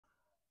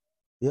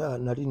Ya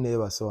nali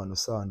neebase wano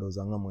ssaawa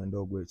ndowooza nga 9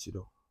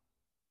 ogw'ekiro.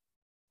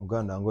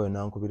 Muganda wange oyo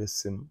n'ankubira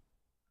essimu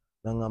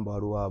n'aŋŋamba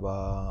waliwo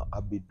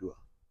abbiddwa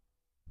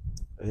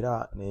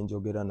era ne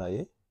njogera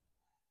naye.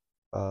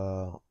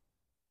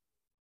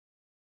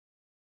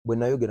 Bwe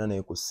nayogera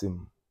naye ku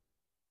ssimu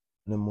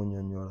ne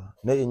munnyonnyola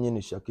naye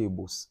yennyini Shakib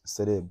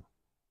serebu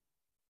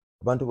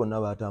abantu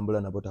bonna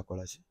batambula nabo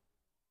takola ki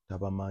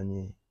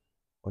tabamanyi.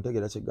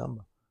 Ontegeera kye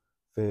gamba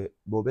ffe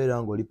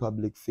bw'obeera ng'oli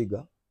public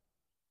figure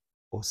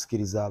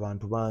osikiriza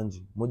abantu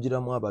bangi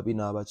mugiramu ababi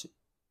n'abaki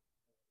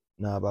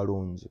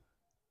n'abalungi.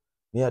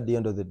 Naye at the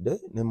end of the day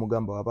ne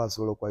mugamba waba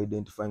asobola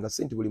okw-identify nga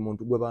si nti buli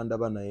muntu gwe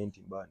bandaba naye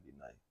nti mba ndi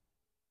naye.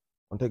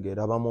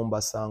 Ontegeera abamu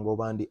mbasanga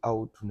oba ndi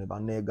out ne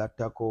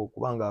baneegattako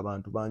kubanga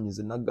abantu bangi.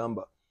 Nze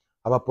nagamba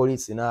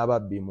abapoliisi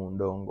n'ababbi mu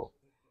ndongo.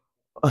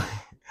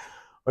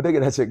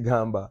 Ontegeera kye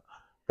gamba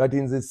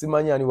kati nze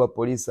simanyi ani wa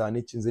poliisi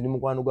ani ki. Nze ndi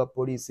mukwano gwa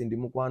poliisi, ndi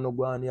mukwano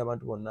gwani,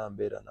 abantu bonna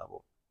mbeera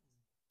nabo.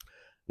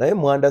 Naye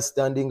mu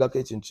understandingako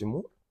ekintu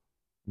kimu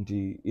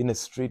nti in a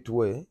street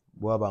way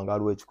bw'abanga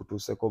aliwo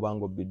ekikutuuseko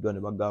obanga obbiddwa ne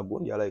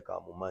bagaagundi alayika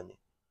amumanyi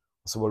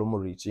osobola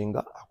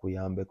omureachinga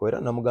akuyambeko.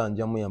 Era namugamba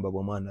nja muyamba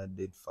bw'omwana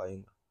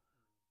identifyinga.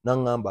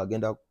 N'aŋŋamba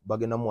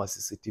bagenda muwa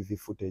CCTV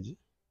footage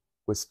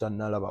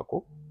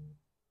kwesitanalabako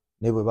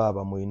naye bwe baba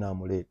bamuyina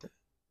amuleete.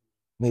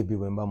 Maybe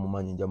bwe mba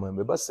mumanyi nja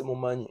muyambe bba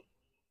simumanyi.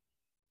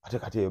 Ate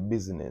kati eyo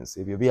business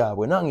ebyo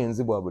byabwe nange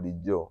nzibwa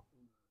bulijjo.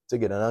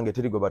 Tegeera nange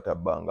teri gwe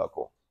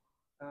batabbangako.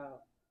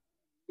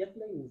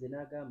 Yakulayinze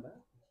n'agamba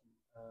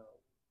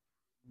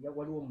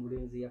waliwo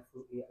omulenzi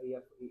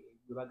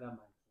gwe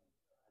bagamba nti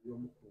ali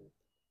omu ku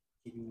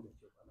kibinja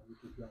ekyo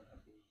amanyikiddwa nga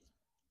Benja.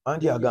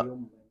 Anti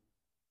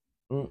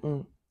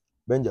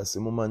Benja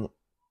simumanyi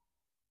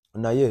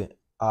naye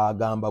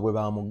agamba bwe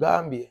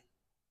bamugambye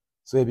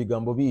so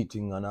ebigambo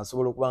biyitingana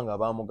asobola okuba nga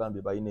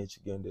bamugambye balina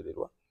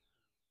ekigendererwa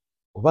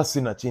oba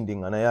sinakindi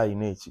nga naye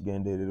alina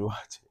ekigendererwa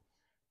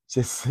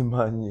kye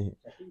simanyi.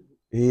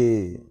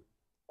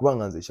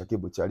 Kubanga nze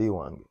Shakib kyali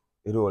wange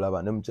era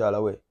olaba ne mukyala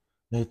we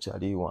naye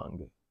kyali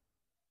wange.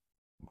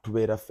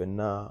 Tubeera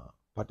ffenna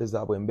pate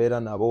zaabwe mbeera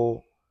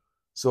nabo.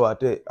 So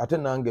ate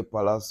nange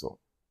Pallaso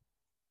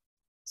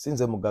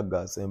sinze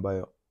mugagga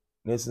asembayo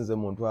naye sinze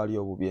muntu ali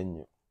obubi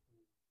ennyo.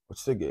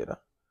 Okitegeera?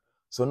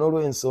 So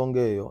n'olw'ensonga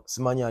eyo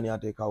simanyi ani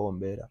ateekawo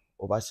mbeera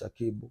oba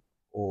Shakib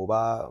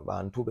oba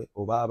bantu be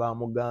oba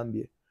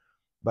abamugambye.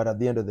 But at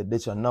the end of the day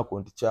kyannaku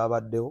nti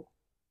kyabaddewo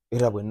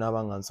era bwe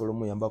nnaaba nga nsobola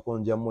omuyambako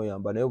nja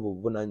muyamba naye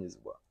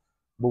obuvunaanyizibwa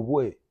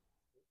bubwe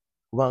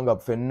kubanga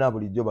ffenna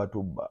bulijjo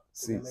batubba.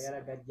 Si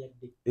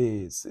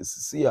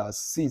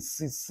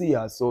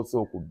yasoose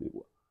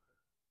okubbibwa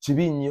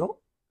kibi nnyo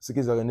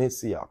sikiriza naye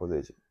si yakoze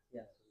eki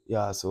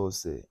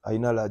yasoose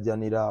alina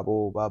lajanira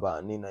abo oba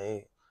baani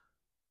naye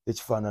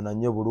tekifaanana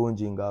nnyo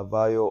bulungi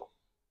ng'avaayo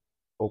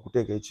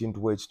okuteeka ekintu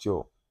bwe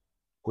kityo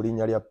ku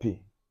linnya lya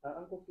P.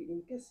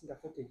 In case nga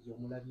footage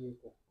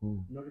omulabyeko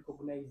no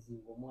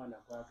recognizing omwana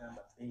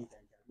gwagamba Benja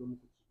nti ali omu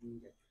ku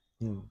kibinja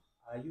kyo,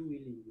 are you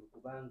willing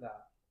okubanga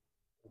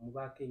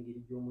omubaako engeri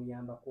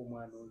gy'omuyambako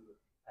omwana oyo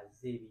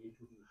azze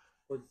ebintu bye?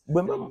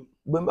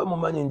 Bwe mba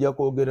mumanyi nja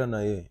kwogera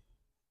naye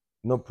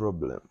no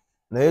problem.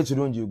 Naye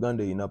ekirungi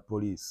Uganda erina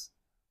poliisi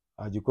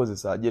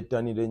agikozesa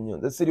agyettanira ennyo.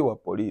 Nze siri wa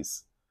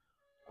poliisi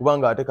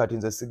kubanga ate kati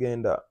nze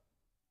sigenda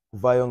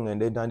kuvaayo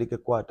ngende ntandika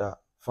ekwata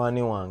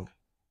faani wange.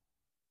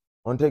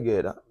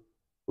 Ontegeera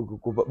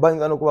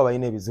bayinza n'okuba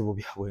balina ebizibu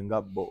byabwe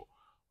nga bo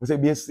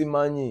bye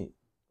simanyi.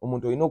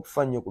 Omuntu olina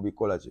okufa nnyo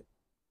kubikola kye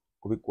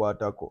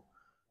kubikwatako.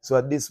 So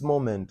at this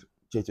moment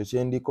kyekyo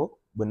kyendiko.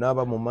 Bwe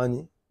naaba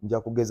mumanyi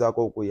nja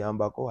kugezaako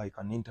okuyambako I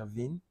can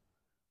intervene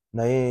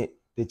naye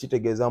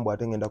tekitegeeza mbu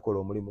ate ngenda kukola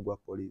omulimu gwa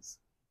poliisi.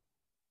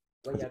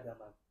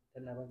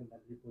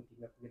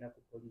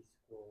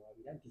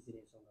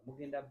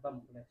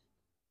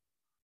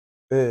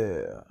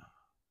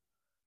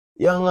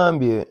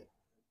 Yaŋŋambye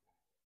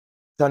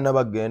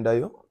tannaba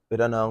kugendayo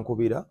era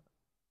n'ankubira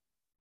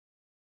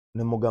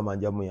ne mugamba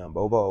nja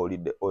muyamba oba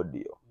wawulidde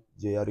audio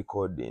gye ya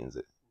recordinze.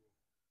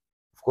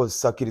 Of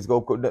course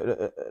sakkiriza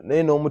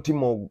naye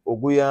n'omutima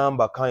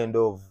oguyamba kind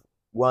of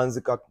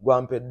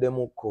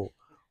gwampeddemukko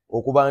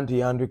okuba nti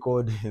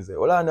yanrecordinze.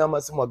 Olaba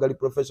n'amasimu agali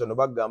professional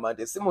bagamba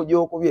nti essimu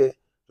gy'okubye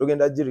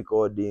togenda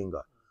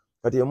girecordinga.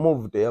 Kati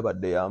emove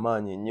teyabadde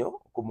y'amaanyi nnyo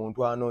ku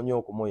muntu anoonya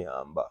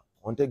okumuyamba.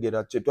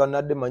 Ontegeera kye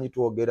twanadde manyi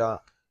twogera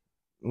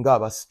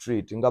ng'aba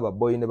street ng'aba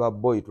boy ne ba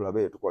boy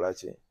tulabe tukola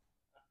ki.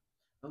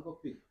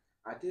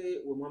 Ate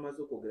we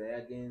mwamaze okwogera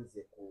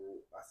yagenze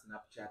ku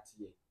Snapchat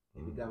ye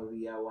ebigambo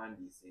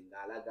byawandiise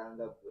ng'alaga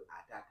nga gwe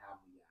ate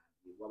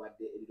atamuyambye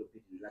wabadde little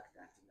bit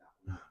reluctant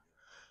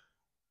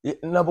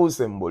ng'akuyambye.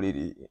 Nabuuse mu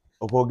buliri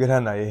okwogera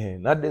naye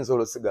nadde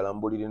nsobola osigala mu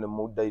buliri ne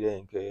muddayira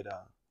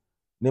enkeera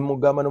ne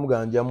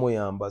mugamba nja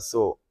muyamba.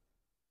 So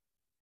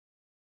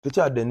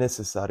tekyadde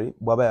necessary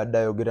bw'aba yadde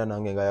ayogera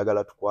nange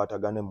ng'ayagala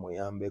tukwatagane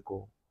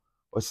muyambeko.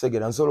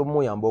 Okitegeera nsobola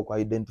omuyamba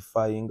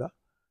okw-identifyinga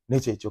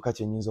n'ekyo kyokka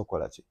kye nnyinza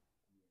okukola ki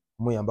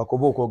muyambako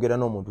oba okwogera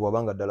n'omuntu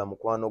wabanga ddala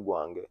mukwano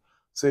gwange.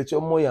 So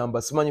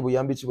ekyomuyamba simanyi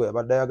buyambi ki bwe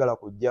yabadde ayagala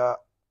kujja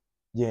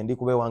gye ndi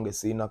kuba ewange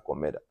sirina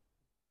komera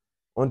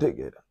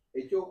ontegeera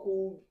ekyoku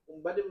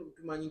mbadde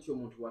tumanyi nti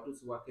omuntu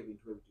watuusibwako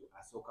ebintu ebyo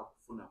asooka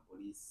kufuna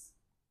poliisi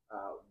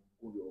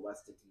gundi oba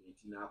statement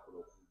n'akola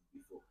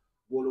okubifo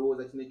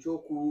bw'olowooza kino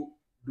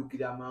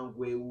ekyokudukira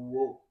amangu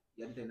ewuwo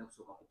yali talina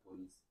kusooka ku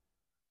poliisi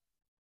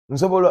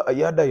nsobola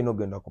yadde alina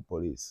ogenda ku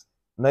poliisi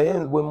naye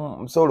bwe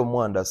nsobola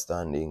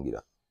omuandastandingira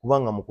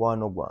kubanga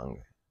mukwano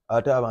gwange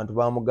ate abantu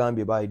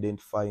bamugambye ba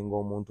identifying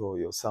omuntu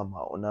oyo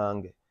somehow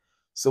nange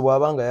so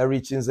bw'abanga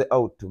yareachinze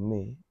out to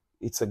me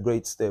it's a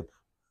great step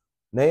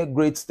naye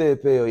great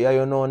step eyo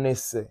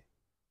yayonoonese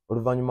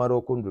oluvannyuma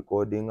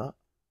lw'okunrecordinga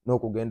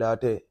n'okugenda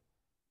ate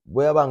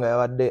bwe yabanga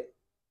yabadde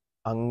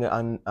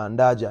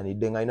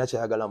andaajanidde nga alina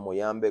kyayagala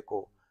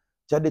muyambeko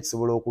kyadde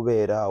kisobola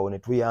okubeera awo ne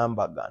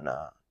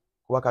tuyambagana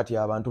kuba kati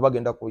abantu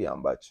bagenda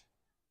kuyamba ki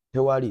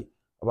tewali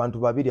abantu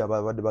babiri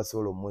ababadde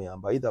basobola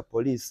omuyamba either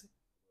poliisi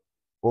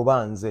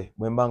oba nze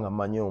bwe mba nga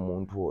mmanyi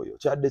omuntu oyo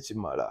kyadde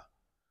kimala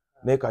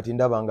naye kati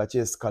ndaba nga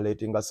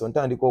kyescalatinga so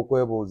ntandika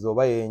okwebuuza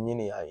oba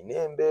yennyini alina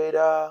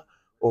embeera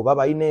oba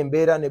balina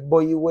embeera ne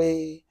boyi we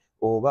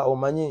oba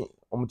omanyi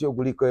omuti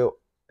oguliko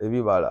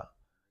ebibala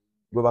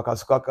gwe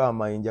bakasukako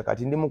amayinja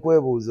kati ndi mu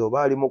kwebuuza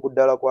oba ali mu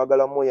kuddala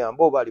kwagala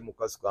muyamba oba ali mu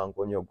kasuka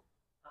nkonyogo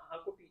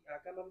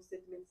agamba mu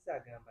statement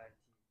agamba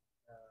nti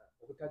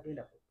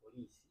obutagenda ku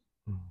poliisi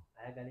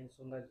ayagala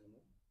ensonga zino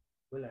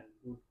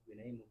gwe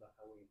naye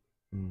mubaka we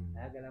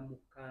ayagala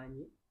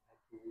mukkaanye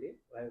atuule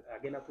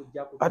agenda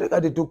kujja ate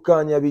kati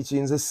tukkaanya biki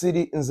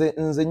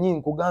nze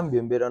nkugambye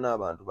embeera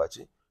n'abantu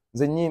baki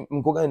nze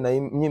nkugambye naye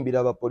nyimbira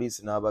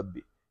abapoliisi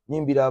n'ababbi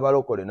nyimbira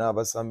abalokole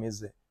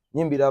n'abasamize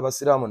nyimbira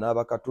abasiraamu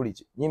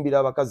n'abakatuliki nyimbira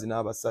abakazi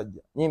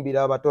n'abasajja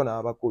nyimbira abato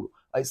n'abakulu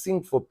I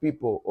sing for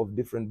people of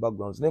different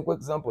backgrounds nenku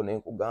example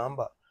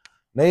nenkugamba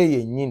naye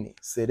yennyini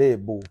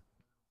sereebu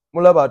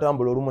mulaba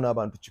atambula olumu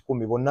n'abantu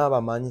 100 bonna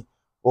abamanyi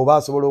oba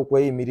asobola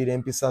okweyimirira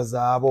empisa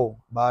zaabo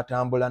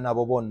batambula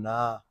nabo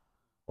bonna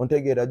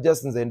ontegeera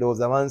just nze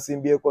ndowooza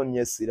bansimbyeko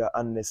nnyessira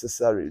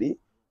unnecessarily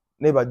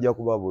ne bajja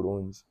kuba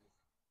bulungi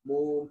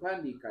mu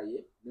mpandiika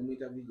ye ne mu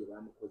interview gye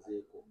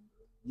bamukozeeko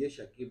ye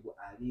Shakib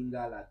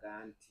alinga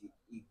alaga nti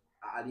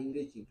alinga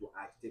ekintu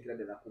akiteekera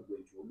ddala ku gwe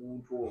nti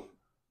omuntu ono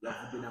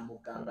yavudde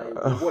namugangayo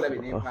oba olabe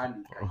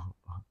n'empandiika ye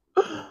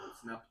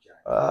Snapchat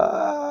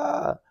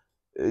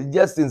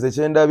just nze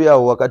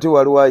kyendabyawo wakati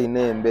waliwo alina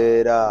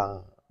embeera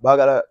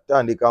baagala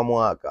tandika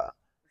mwaka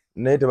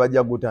naye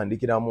tebajja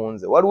gutandikira mu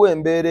nze waliwo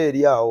embeera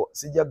eri awo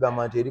sijja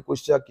kugamba nti eri ku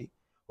Shaki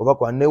oba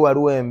kwanne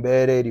waliwo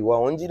embeera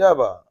eriwawo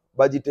ngiraba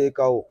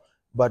bagiteekawo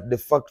but the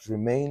fact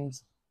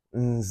remains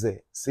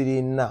nze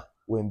sirina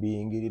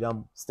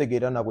wembiyingiriramu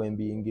sitegeera na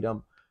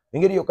bwembiyingiramu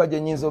engeri yokka gye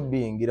nnyinza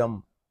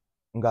obbiyingiramu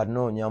nga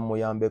noonya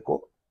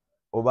muyambeko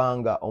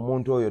obanga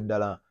omuntu oyo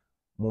ddala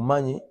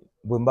mumanyi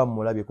bwe mba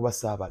mumulabye kuba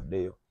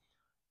saabaddeyo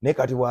naye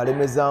kati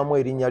bw'alemezaamu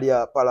erinnya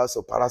lya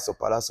Pallaso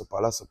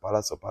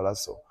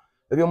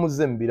ebyo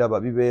muzze mbiraba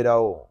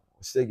bibeerawo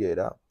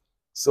okitegeera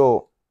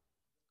so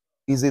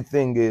easy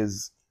thing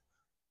is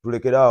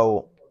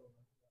tulekeraawo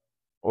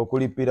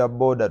okulipira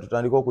boda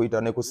tutandika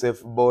okuyita ne ku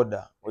safe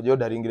boda ojja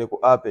odaringire ku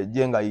app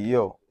ejje nga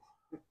yiyo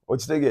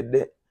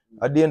okitegedde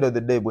at the end of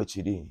the day bwe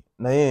kiri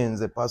naye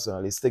nze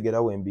personally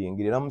sitegeera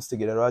wembiyingiriramu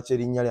sitegeera lwaki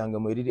erinnya lyange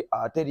mweriri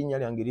ate erinnya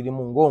lyange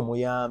lirimu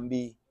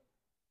ng'omuyambi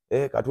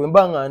kati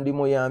wemba nga ndi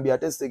muyambi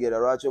ate sitegeera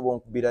lwaki oba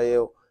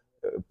onkubirayo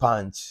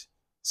punch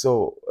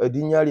so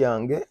erinnya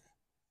lyange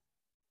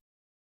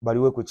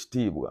baliwe ku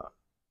kitiibwa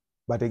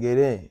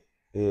bategere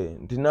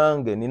nti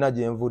nange nina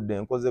gye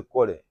nvudde nkoze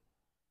kkole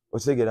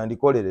okitegeera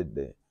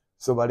ndikoleredde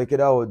so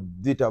balekerawo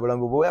ditabula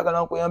bwe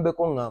oyagala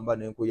nkuyambeko ŋŋamba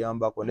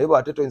nenkuyambako naye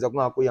bw'ate toyinza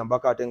kuŋŋamba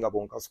kuyambako ate nga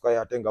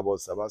bonkasukayo ate nga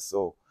bosaba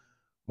so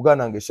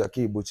muganda wange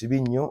Shakibu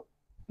kibi nnyo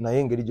naye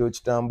engeri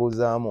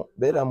gy'okitambuzaamu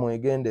beera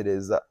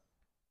mwegendereza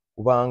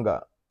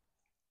kubanga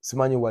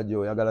simanyi wajja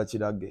oyagala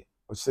kirage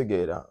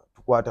okitegeera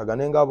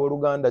tukwatagane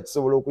ng'abooluganda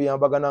kisobola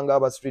okuyambagana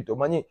ng'aba street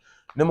omanyi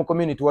ne mu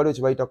community waliwo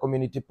kye bayita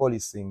community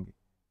policing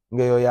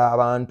ng'eyo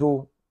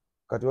y'abantu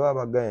kati baba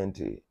bagaye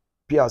nti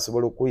pia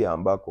asobola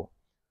okuyambako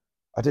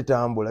ate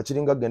tambula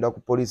kiringa genda ku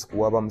poliisi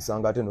kuwaba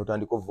musanga ate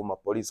n'otandika ovuma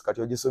poliisi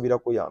kati ogisuubira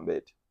kuyamba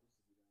eti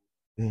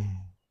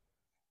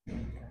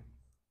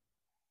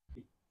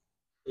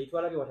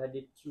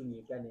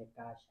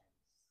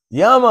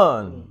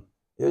yaman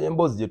eyo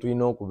emboozi gye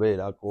tulina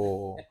okubeerako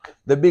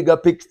the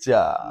bigger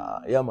picture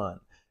yaman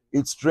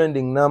it's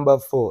trending number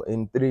 4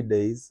 in 3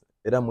 days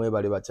era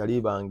mwebale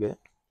bakyali bange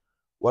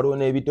waliwo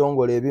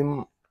n'ebitongole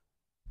ebimu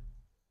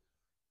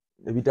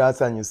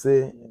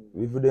ebitaasanyuse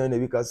bivuddeyo ne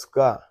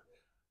bikasuka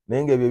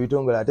naye ng'ebyo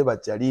ebitongole ate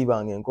bakyali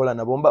bange enkola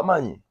nabo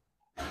mbamanyi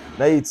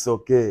naye it's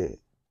okay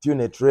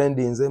tune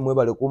trendi nze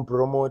mwebale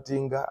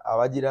kumpromotinga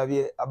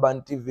abagirabye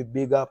Urban TV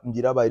big up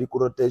njiraba eri ku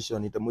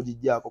rotation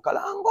temugijjaako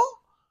kalango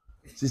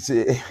kiki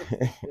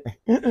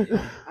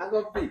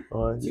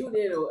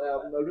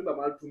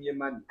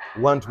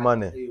want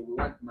money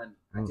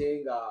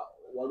ate nga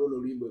waliwo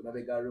olulwimbo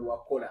emabega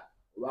lwewakola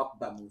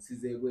olwakuba mu nsi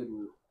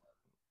z'ebweru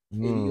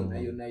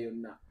eri yonna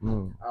yonna.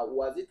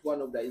 Was it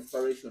one of the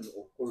inspiration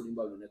of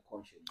olulwimbo Luno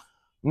Conscience?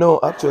 No,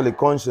 actually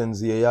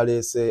Conscience ye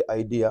yalese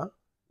idea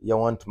you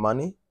want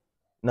money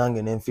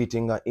nange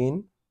nemfitting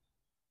in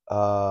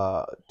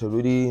to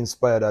really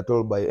inspired at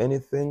all by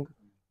anything,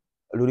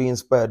 really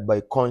inspired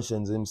by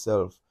Conscience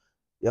himself.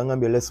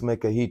 Yangambye let's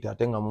make a hit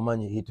ate nga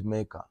mumanyi hit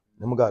maker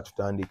nemugaa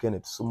tutandike ne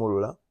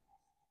tusumulula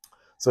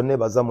so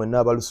nebaza mwenna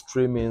abalu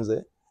streaming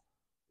nze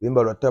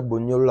limba lwa tabu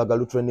nnyo lulaga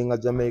lutrendinga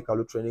Jamaica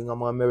lutrendinga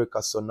mu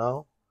America. So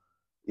now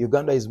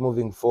Uganda is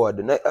moving forward.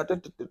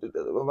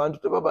 Abantu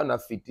tebaba na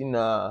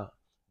fitina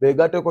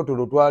begateko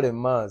tulutwale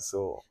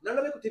maaso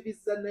nalabe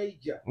kutiviza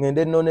Niger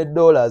ngende none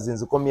dollars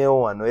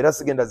nzikomyewo wano era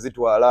sigenda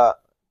zitwala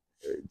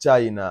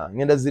China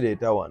ngenda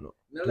zireeta wano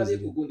nalabe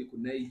kugundi ku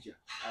Niger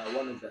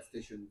one of the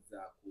stations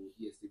ku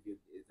DSTV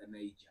is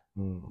Niger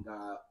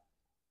nga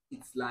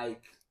it's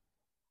like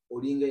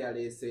olinga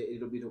yalese a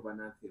little bit of an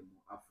anthem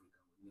Africa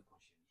in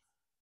Conscience.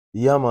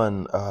 Yeah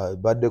man,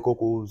 baddeko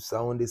ku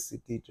Sound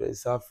City,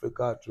 Trace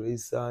Africa,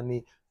 Trace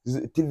Ani,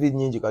 TV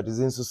nyingi kati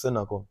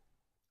zinsusenako.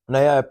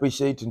 Naye I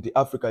appreciate nti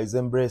Africa is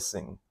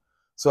embracing.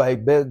 So I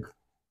beg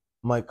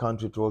my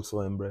country to also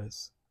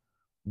embrace.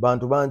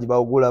 Bantu banji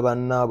bawugula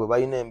bannabwe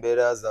balina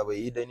embeera zaabwe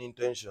hidden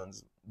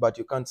intentions, but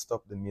you can't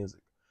stop the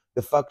music.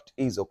 The fact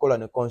is okola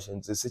ne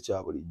Conscience si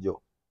kya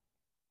bulijjo.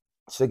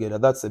 Kitegeera,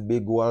 that's a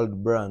big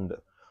world brand.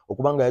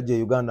 Okubanga yajja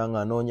Uganda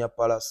nga anoonya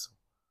Pallaso.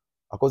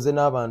 Akoze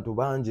n'abantu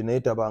bangi naye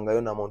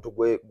tabangayo na muntu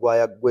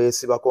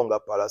gwesibako nga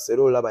Pallaso.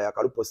 Era olaba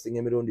yakalupostinga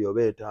emirundi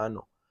oba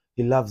 5.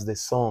 He loves the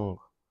song.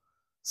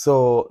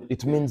 So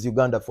it means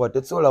Uganda forward.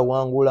 Tetusobola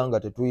wangula nga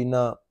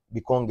tetulina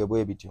bikonge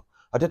bwe bityo.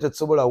 Ate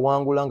tetusobola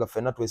wangula nga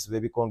ffenna twesiba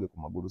ebikonge ku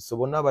magulu. So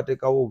bonna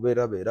abateekawo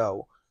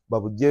obubeerabeeraawo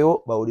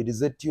babugyeyo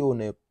bawulirize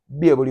tune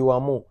bye buli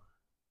wamu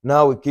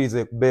naawe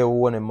kkirize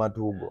kubeewuwo ne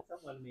matuugo.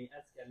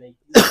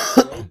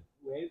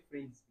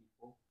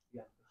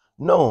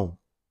 No.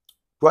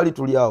 Twali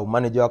tuli awo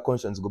manager wa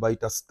Conscience go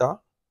bayita Star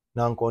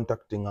nan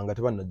contacting nga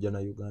tebanajja na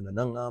Uganda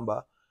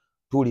nangamba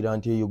tulira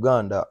nti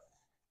Uganda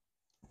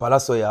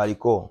Pallaso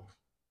yaliko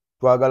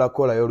twagala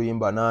kola yo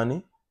luyimba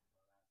nani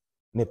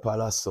ne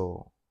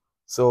Pallaso.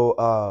 So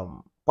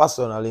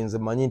personally nze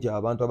manyi nti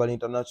abantu abali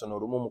international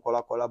lumu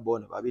mukola collabo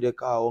ne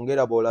babireka awo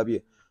ngera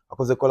bolabye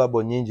akoze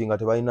collabo nyingi nga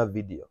tebalina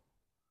video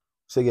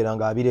segera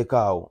nga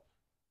abireka awo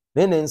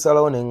nene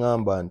nsalawo ne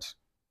ngamba nti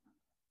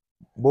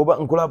boba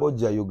nkulabo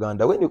ja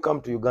Uganda. When you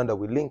come to Uganda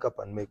we link up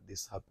and make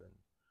this happen.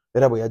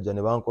 Era bwe yajja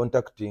ne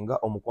bancontactinga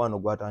omukwano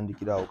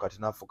gwatandikirawo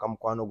kati nafuka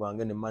mukwano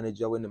gwange ne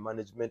manager we ne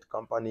management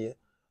company ye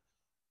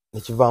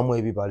ne kivaamu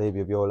ebibala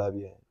ebyo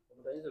byolabye.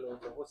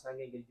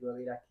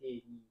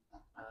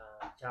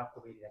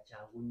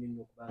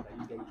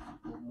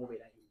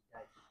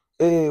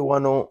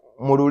 Wano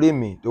mu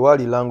lulimi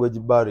tewali language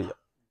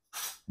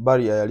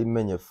barrier yali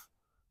menyefu.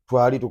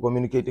 Twali tu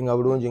communicating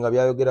bulungi nga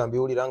byayogera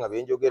mbiwulira nga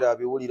byenjogera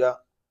biwulira.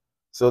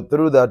 So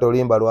through that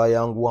olimba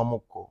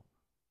lwayanguwamuko.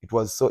 It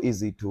was so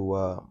easy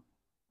to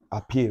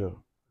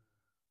appeal.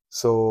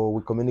 So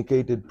we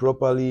communicated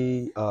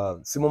properly.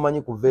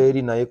 Simumanyi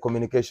kuveeri naye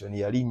communication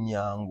yali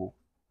nyangu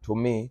to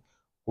me.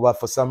 Kuba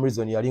for some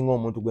reason yali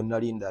ng'omuntu gwe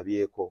nali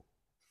ndabyeko.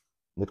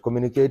 Net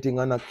communicating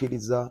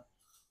anakkiriza.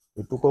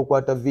 Etuka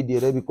okwata video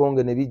era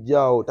ebikonge ne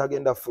bijjaawo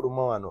tagenda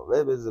fuluma wano.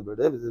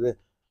 Bebezebe.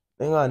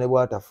 Nenga ne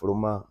bwata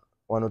fuluma.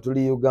 Wano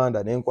tuli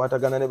Uganda ne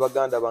nkwatagana ne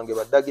baganda bange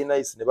badagi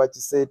nice ne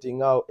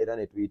bakisetting awo era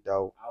ne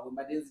tuyitawo. Awo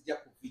mbadenzi ja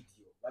ku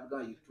video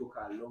badga you took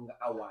a long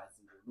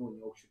hours no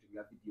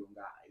okushootinga video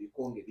nga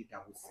ebikonge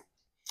bitabuse.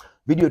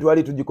 Video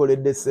twali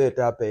tugikoledde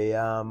setup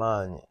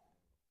ey'amaanyi.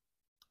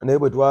 Naye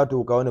bwe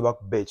twatuukawo ne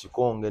bakuba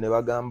ekikonge ne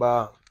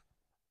bagamba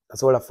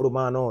asobola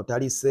fulumano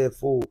tali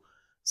safe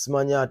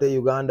simanya ate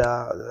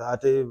Uganda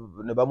ate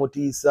ne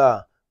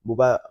bamutiisa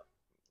buba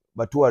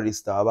ba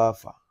tourist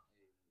abafa.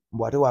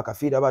 Mbw ate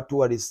wakafiira ba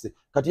tourist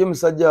kati ye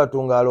musajja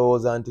atunga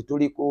alowooza nti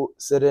tuli ku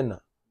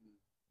Serena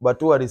ba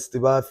tourist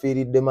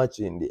bafiiridde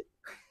Makindye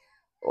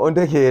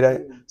ontegeera.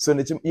 So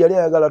yali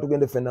ayagala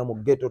tugende ffenna mu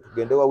ghetto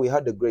tugende we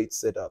had a great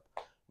setup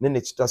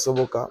nene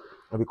kitasoboka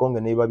ebikonge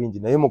ne biba bingi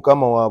naye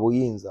mukama wa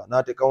buyinza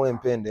n'ateekawo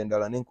empende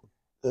endala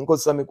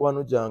enkozesa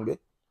mikwano gyange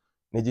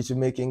ne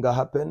gikimakinga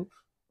happen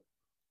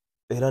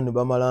era ne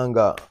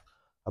bamalanga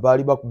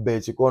abaali bakuba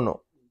ekikono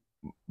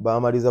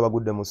baamaliza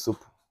bagudde mu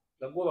supu.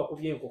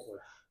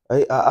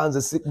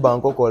 Anze sikuba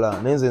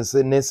nkokola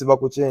nenze nesiba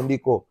ku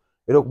kyendiko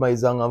era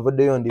okumaliriza nga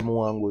nvuddeyo ndi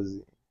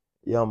muwanguzi.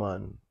 Yeah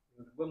man.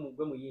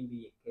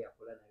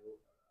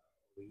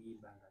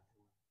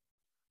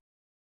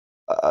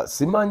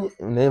 Simanyi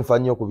naye nfa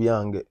nnyo ku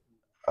byange.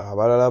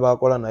 Abalala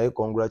bakola naye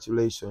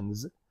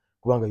congratulations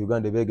kubanga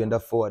Uganda begenda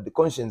forward.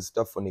 Conscience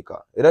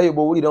tafunika. Era yo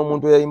bw'owulira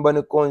omuntu eyayimba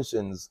ne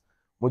Conscience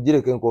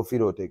mugireko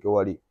enkofiira oteeke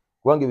wali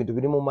kubanga ebintu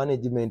biri mu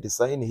management,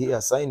 sign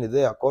here sign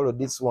there call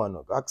this one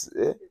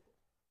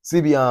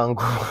si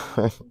byangu.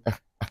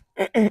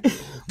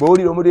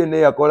 Bw'owulira omuntu yenna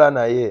yakola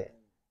naye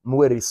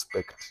muwe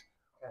respect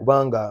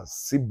kubanga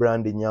si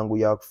brand nyangu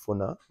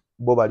yakufuna.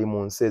 Bo bali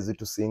mu nsi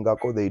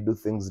ezitusingako, they do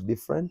things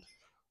different,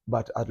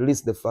 but at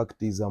least the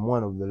fact is I'm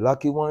one of the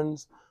lucky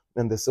ones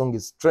and the song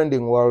is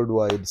trending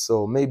worldwide,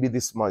 so maybe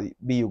this might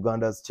be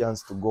Uganda's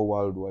chance to go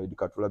worldwide.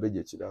 Katulabe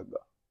gye kiraga.